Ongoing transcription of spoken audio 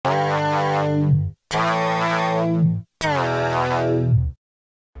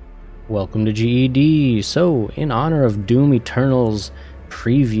Welcome to GED. So, in honor of Doom Eternal's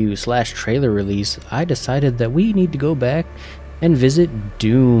preview slash trailer release, I decided that we need to go back and visit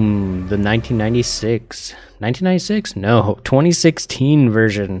Doom, the 1996? No, 2016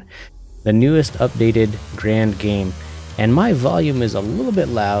 version. The newest updated grand game. And my volume is a little bit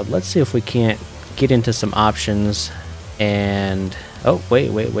loud. Let's see if we can't get into some options and... Oh,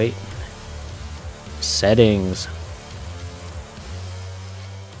 wait. Settings.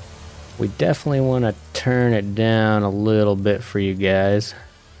 We definitely want to turn it down a little bit for you guys.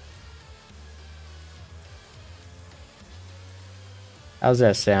 How's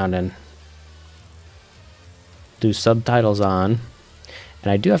that sounding? Do subtitles on.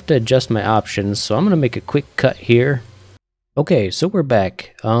 And I do have to adjust my options, so I'm going to make a quick cut here. Okay, so we're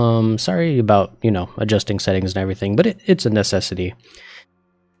back. Sorry about, adjusting settings and everything, but it's a necessity.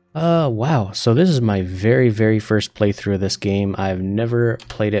 Wow, so this is my very, very first playthrough of this game. I've never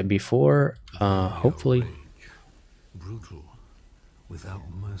played it before. Hopefully. Brutal, without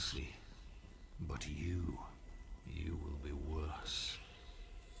mercy. But you will be worse.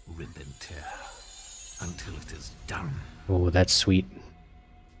 Rip and tear until it is done. Oh, that's sweet.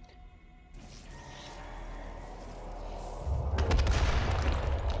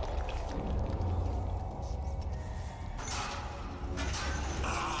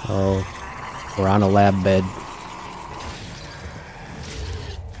 Oh, we're on a lab bed.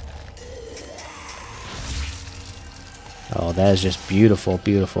 Oh, that is just beautiful,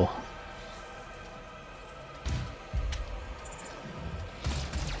 beautiful.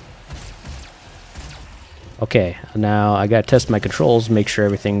 Okay, now I gotta test my controls, make sure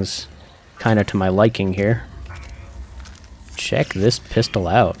everything's kind of to my liking here. Check this pistol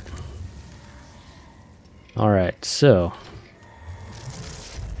out. Alright, so...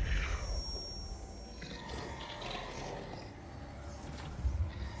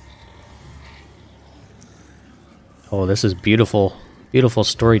 Oh, this is beautiful, beautiful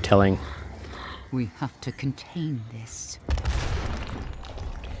storytelling. We have to contain this.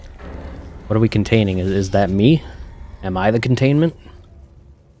 What are we containing? Is that me? Am I the containment?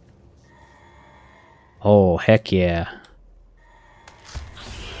 Oh, heck yeah.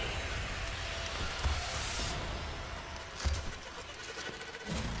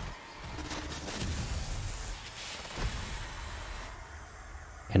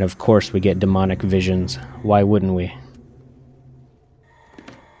 And of course we get demonic visions. Why wouldn't we?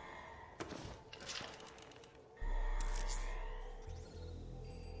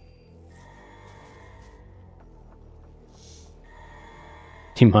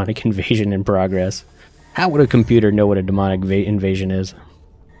 Demonic invasion in progress. How would a computer know what a demonic invasion is?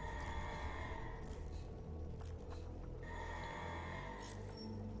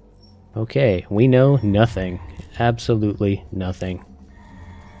 Okay, we know nothing. Absolutely nothing.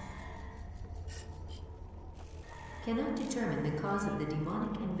 Cannot determine the cause of the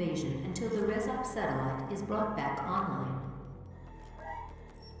demonic invasion until the Rezop satellite is brought back online.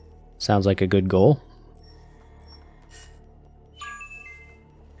 Sounds like a good goal.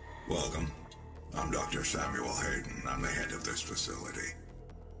 Welcome. I'm Dr. Samuel Hayden. I'm the head of this facility.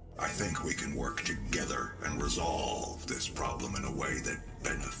 I think we can work together and resolve this problem in a way that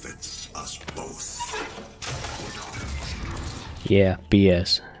benefits us both. Yeah,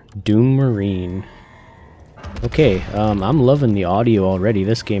 BS. Doom Marine. Okay, I'm loving the audio already.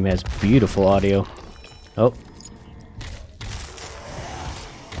 This game has beautiful audio. Oh.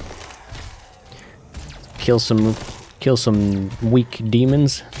 Kill some weak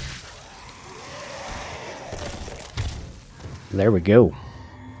demons. There we go.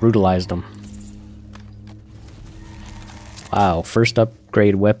 Brutalized them. Wow, first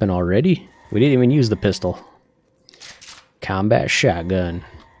upgrade weapon already? We didn't even use the pistol. Combat shotgun.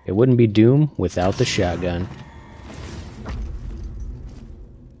 It wouldn't be Doom without the shotgun.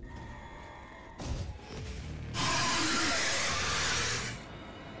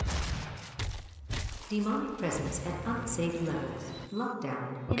 Demonic presence at unsafe levels.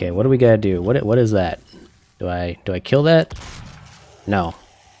 Lockdown. Okay, what do we gotta do? What is that? Do I kill that? No.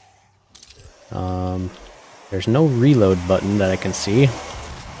 There's no reload button that I can see.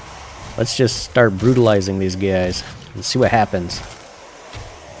 Let's just start brutalizing these guys and see what happens.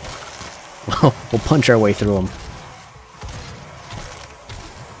 We'll punch our way through them.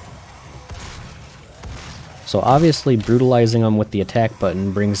 So obviously brutalizing them with the attack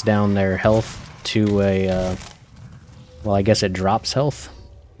button brings down their health to a, well, I guess it drops health.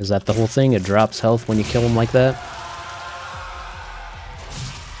 Is that the whole thing? It drops health when you kill them like that?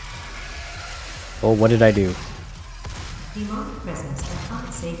 Oh, what did I do? Demonic presence at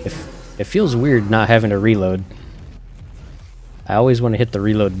unsafe levels. It feels weird not having to reload. I always want to hit the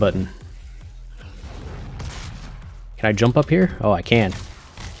reload button. Can I jump up here? Oh, I can.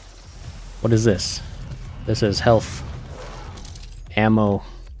 What is this? This is health. Ammo.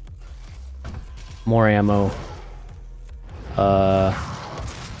 More ammo.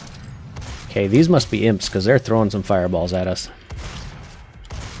 Okay, these must be imps because they're throwing some fireballs at us.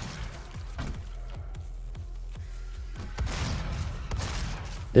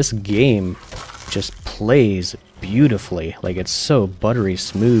 This game just plays beautifully. Like, it's so buttery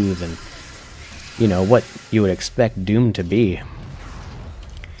smooth and, you know, what you would expect Doom to be.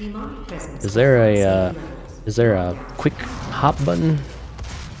 Is there a quick hop button?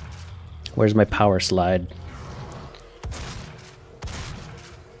 Where's my power slide?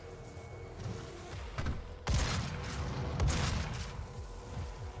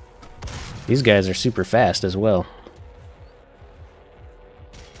 These guys are super fast as well.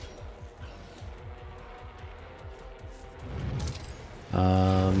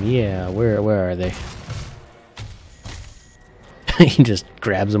 Yeah, where are they? He just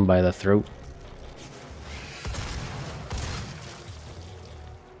grabs them by the throat.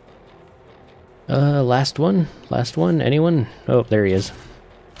 Last one? Last one? Anyone? Oh, there he is.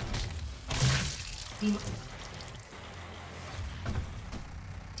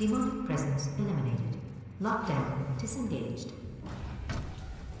 Demonic presence eliminated. Lockdown disengaged.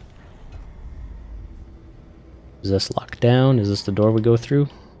 Is this locked down? Is this the door we go through?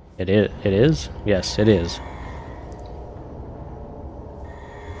 It is? Yes, it is.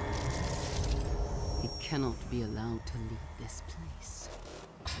 He cannot be allowed to leave this place.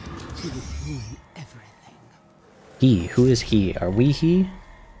 He would ruin everything. He? Who is he? Are we he?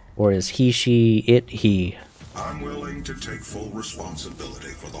 Or is he, she, it, he? I'm willing to take full responsibility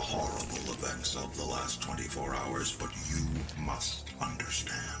for the horrible events of the last 24 hours, but you must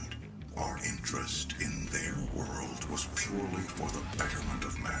understand. Our interest in their world was purely for the betterment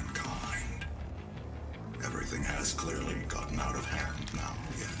of mankind. Everything has clearly gotten out of hand now,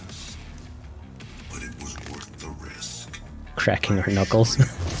 yes. But it was worth the risk. Cracking her knuckles.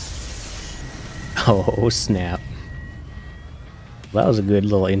 Oh, snap. That was a good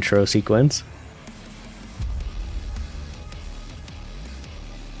little intro sequence.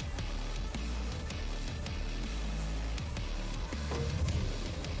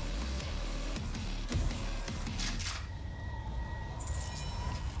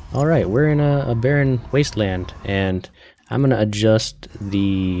 Alright, we're in a barren wasteland, and I'm gonna adjust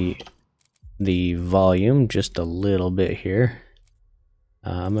the volume just a little bit here.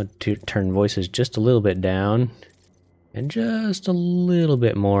 I'm gonna turn voices just a little bit down, and just a little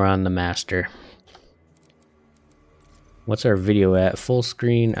bit more on the master. What's our video at? Full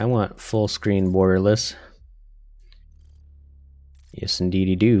screen? I want full screen borderless. Yes,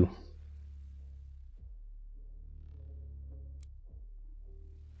 indeedy do.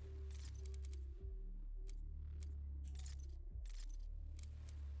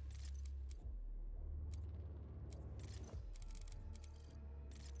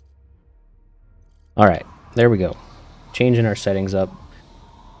 Alright, there we go. Changing our settings up.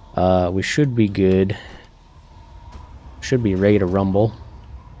 We should be good. Should be ready to rumble.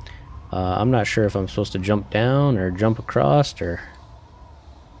 I'm not sure if I'm supposed to jump down or jump across or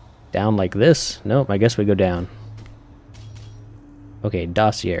down like this. Nope, I guess we go down. Okay,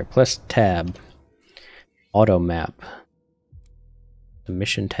 dossier. Plus tab. Auto map. The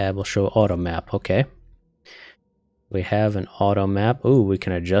mission tab will show auto map. Okay. We have an auto map. Ooh, we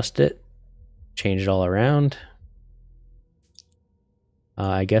can adjust it. Change it all around.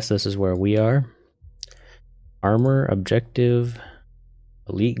 I guess this is where we are. Armor, objective,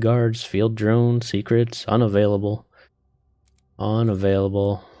 elite guards, field drone, secrets, unavailable.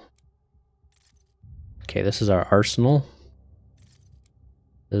 Unavailable. Okay, this is our arsenal.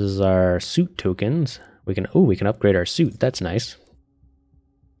 This is our suit tokens. We can upgrade our suit. That's nice.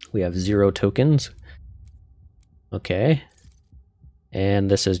 We have 0 tokens. Okay.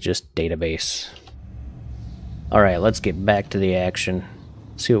 And this is just database. Alright, let's get back to the action.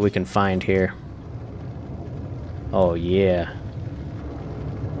 See what we can find here. Oh yeah.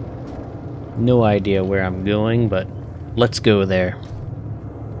 No idea where I'm going, but let's go there.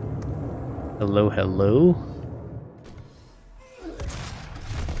 Hello, hello.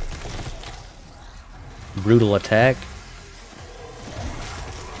 Brutal attack.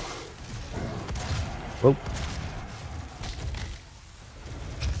 Whoa.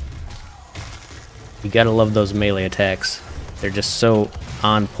 You gotta love those melee attacks. They're just so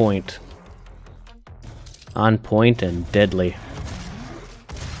on point. On point and deadly.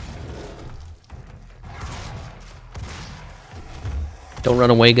 Don't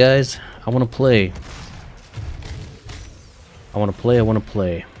run away, guys. I wanna play. I wanna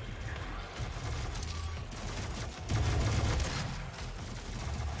play.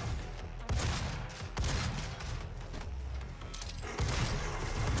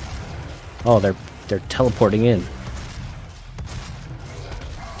 Oh, they're teleporting in.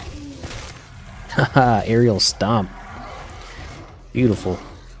 Haha, aerial stomp. Beautiful.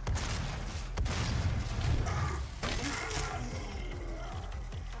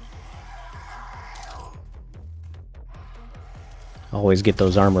 Always get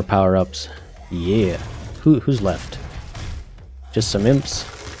those armor power-ups. Yeah. Who's left? Just some imps?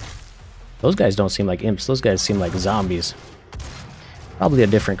 Those guys don't seem like imps. Those guys seem like zombies. Probably a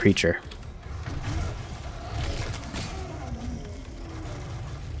different creature.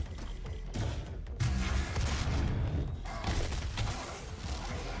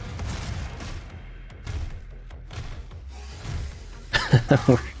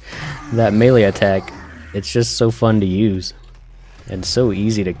 That melee attack, it's just so fun to use. And so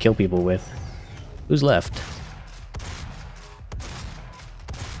easy to kill people with. Who's left?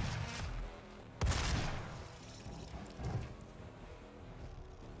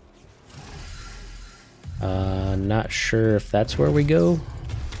 Not sure if that's where we go.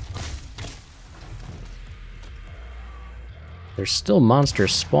 There's still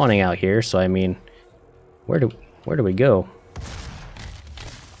monsters spawning out here, so I mean, where do we go?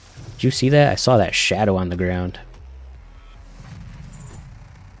 Did you see that? I saw that shadow on the ground.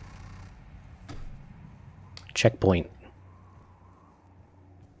 Checkpoint.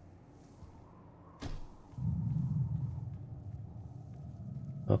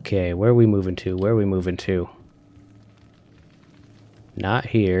 Okay, where are we moving to? Where are we moving to? Not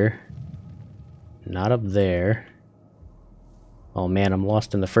here. Not up there. Oh man, I'm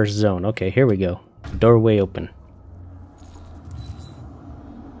lost in the first zone. Okay, here we go. Doorway open.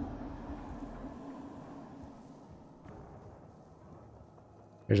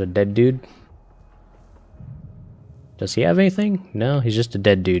 There's a dead dude. Does he have anything? No, he's just a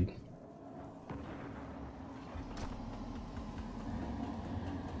dead dude.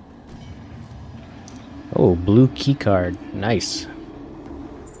 Oh, blue key card. Nice.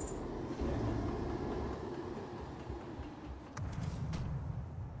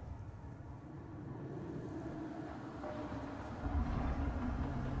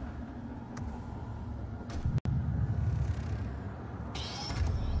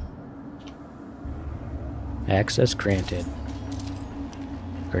 Access granted.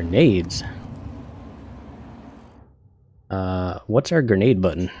 Grenades. What's our grenade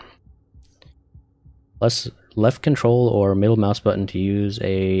button? Left control or middle mouse button to use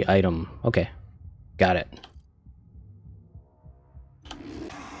a item. Okay, got it.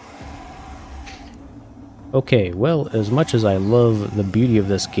 Okay, well, as much as I love the beauty of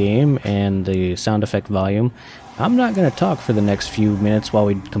this game and the sound effect volume, I'm not going to talk for the next few minutes while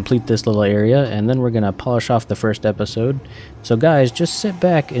we complete this little area, and then we're going to polish off the first episode. So guys, just sit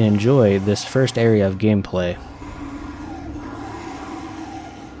back and enjoy this first area of gameplay.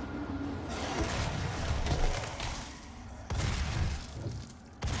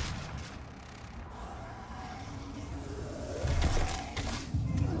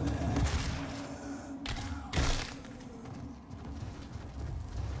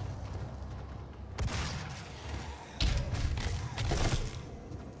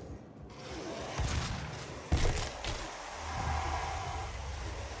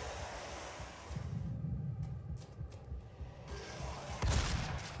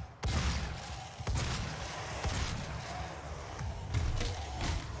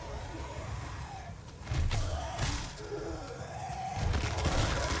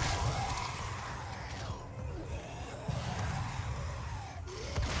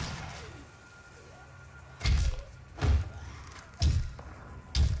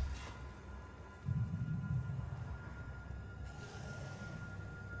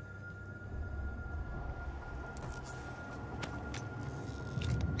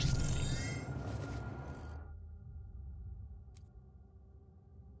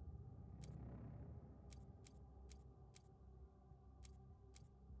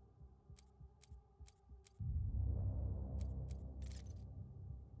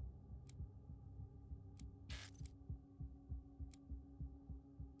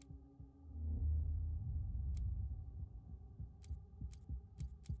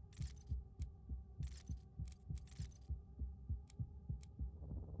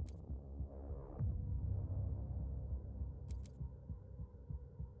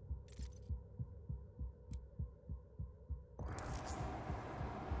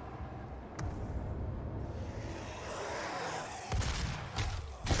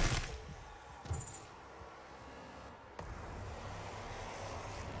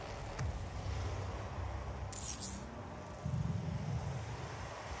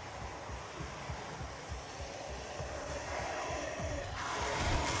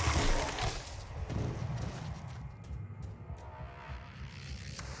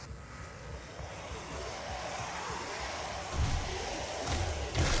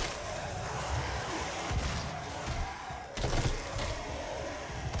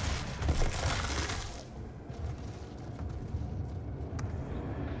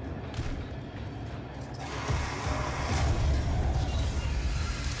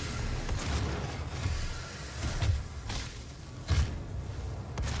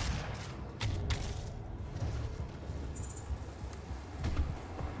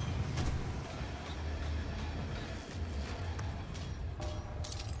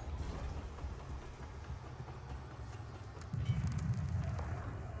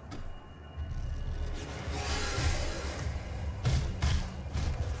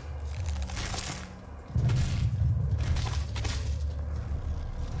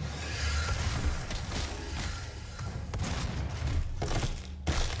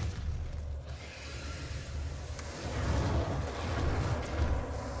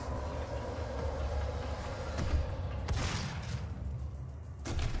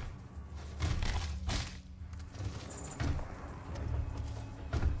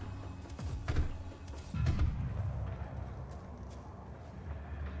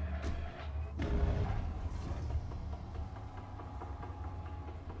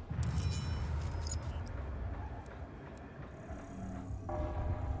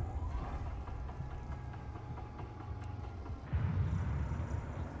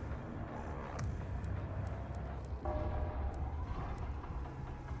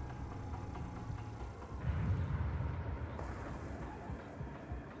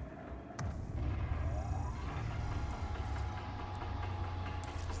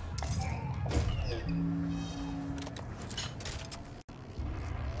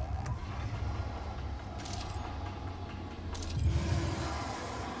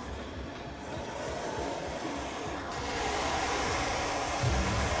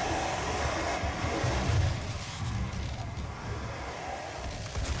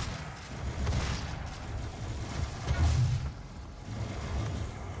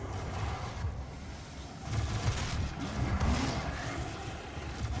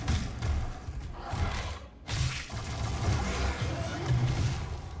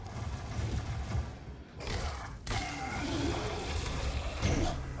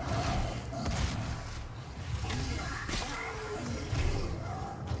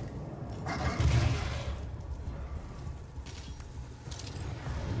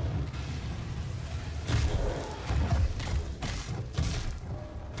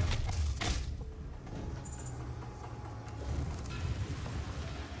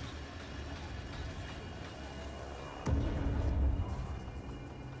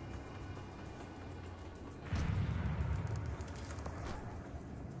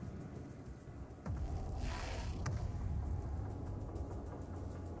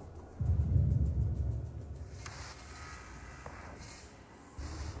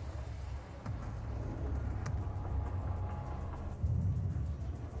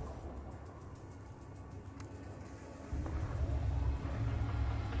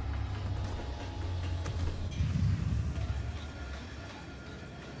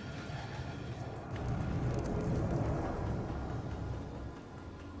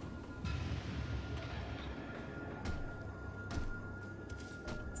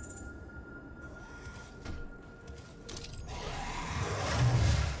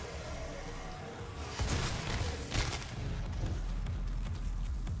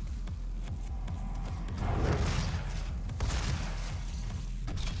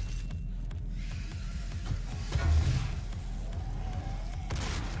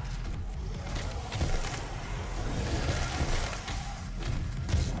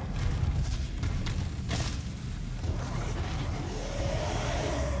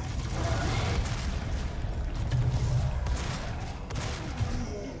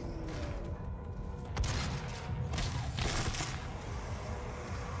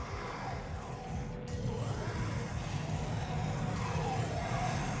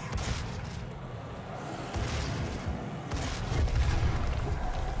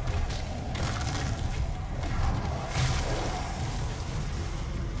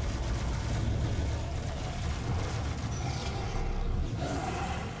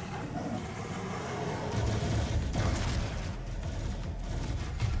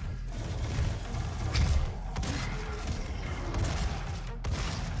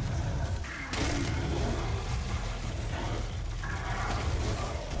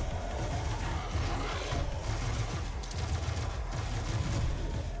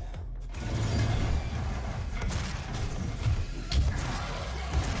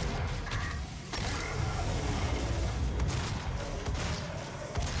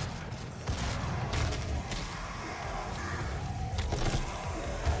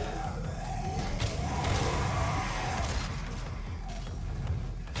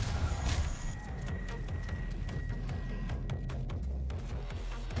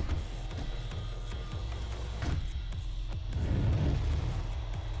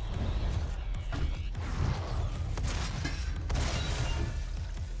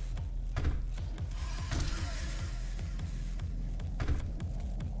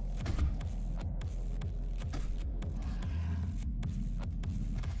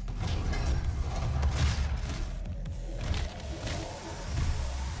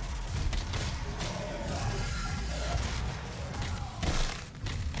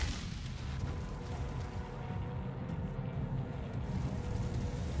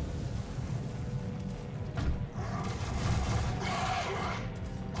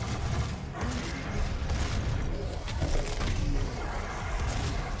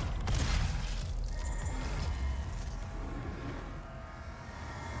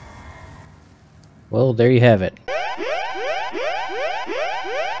 Well, there you have it.